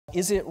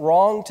Is it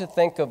wrong to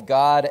think of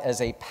God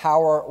as a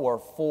power or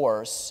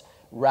force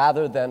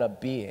rather than a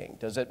being?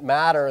 Does it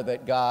matter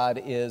that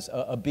God is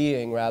a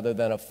being rather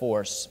than a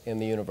force in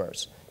the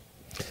universe?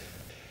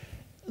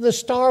 The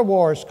Star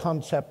Wars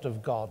concept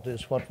of God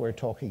is what we're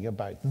talking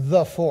about,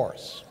 the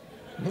Force.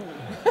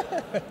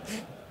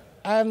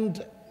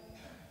 And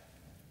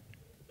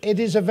it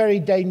is a very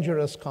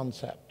dangerous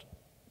concept,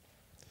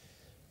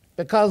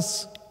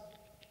 because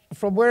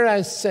from where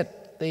I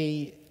sit,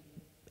 the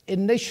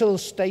initial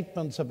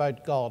statements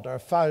about God are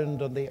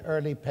found on the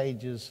early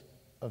pages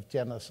of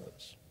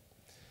Genesis.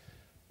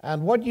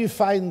 And what you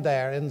find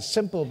there in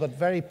simple but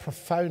very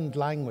profound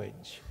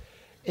language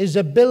is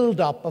a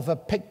build-up of a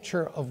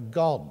picture of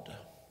God.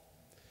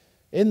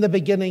 In the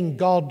beginning,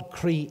 God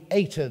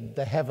created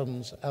the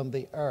heavens and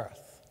the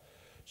earth.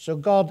 So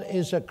God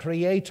is a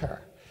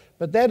creator.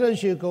 But then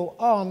as you go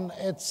on,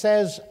 it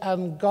says,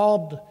 and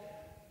God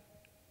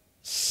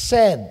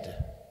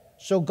said.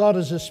 So God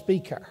is a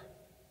speaker.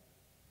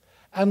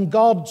 And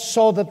God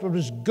saw that it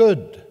was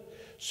good.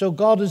 So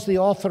God is the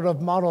author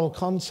of moral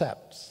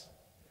concepts.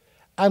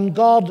 And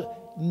God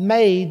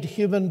made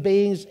human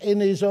beings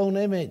in his own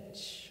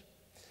image.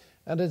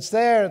 And it's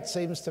there, it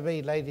seems to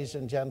me, ladies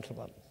and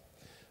gentlemen,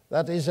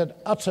 that is an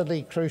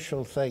utterly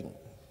crucial thing.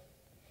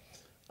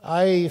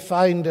 I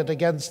find it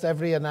against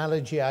every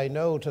analogy I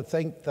know to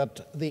think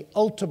that the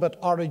ultimate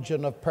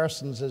origin of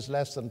persons is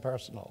less than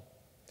personal.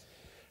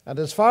 And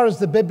as far as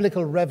the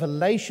biblical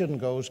revelation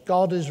goes,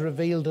 God is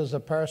revealed as a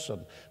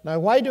person. Now,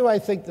 why do I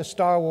think the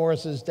Star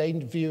Wars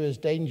view is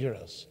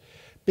dangerous?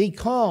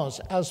 Because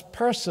as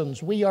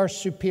persons, we are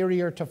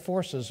superior to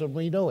forces, and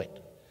we know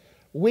it.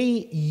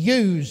 We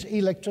use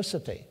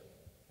electricity.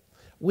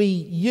 We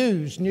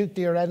use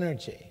nuclear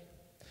energy.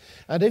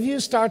 And if you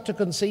start to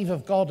conceive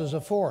of God as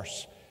a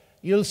force,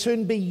 you'll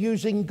soon be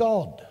using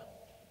God.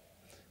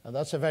 And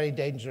that's a very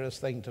dangerous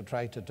thing to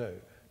try to do.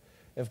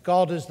 If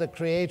God is the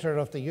creator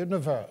of the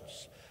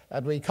universe,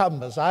 and we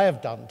come, as I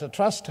have done, to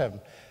trust him,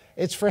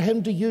 it's for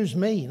him to use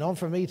me, not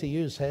for me to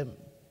use him.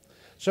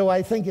 So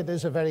I think it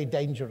is a very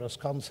dangerous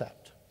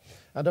concept.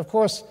 And of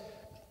course,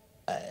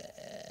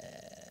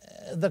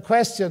 the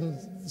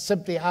question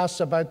simply asks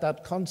about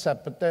that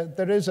concept, but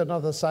there is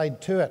another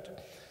side to it.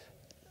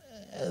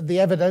 The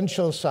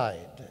evidential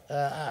side.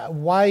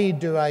 Why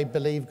do I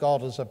believe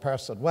God is a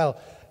person? Well,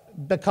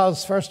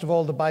 because first of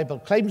all, the Bible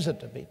claims it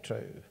to be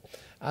true.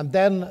 And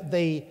then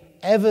the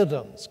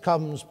evidence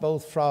comes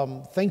both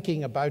from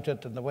thinking about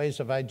it in the ways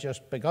that I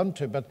just begun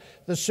to, but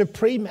the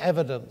supreme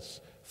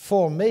evidence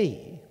for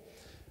me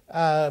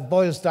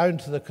boils down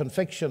to the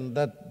conviction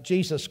that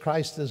Jesus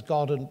Christ is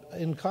God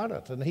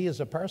incarnate, and he is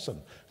a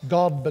person,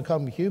 God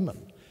become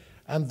human.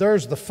 And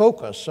there's the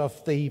focus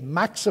of the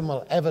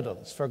maximal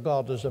evidence for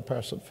God as a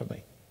person for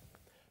me.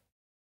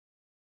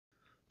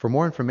 For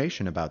more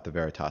information about the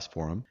Veritas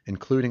Forum,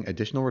 including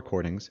additional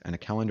recordings and a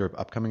calendar of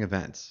upcoming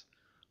events,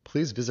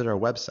 please visit our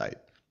website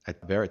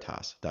at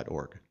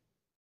veritas.org.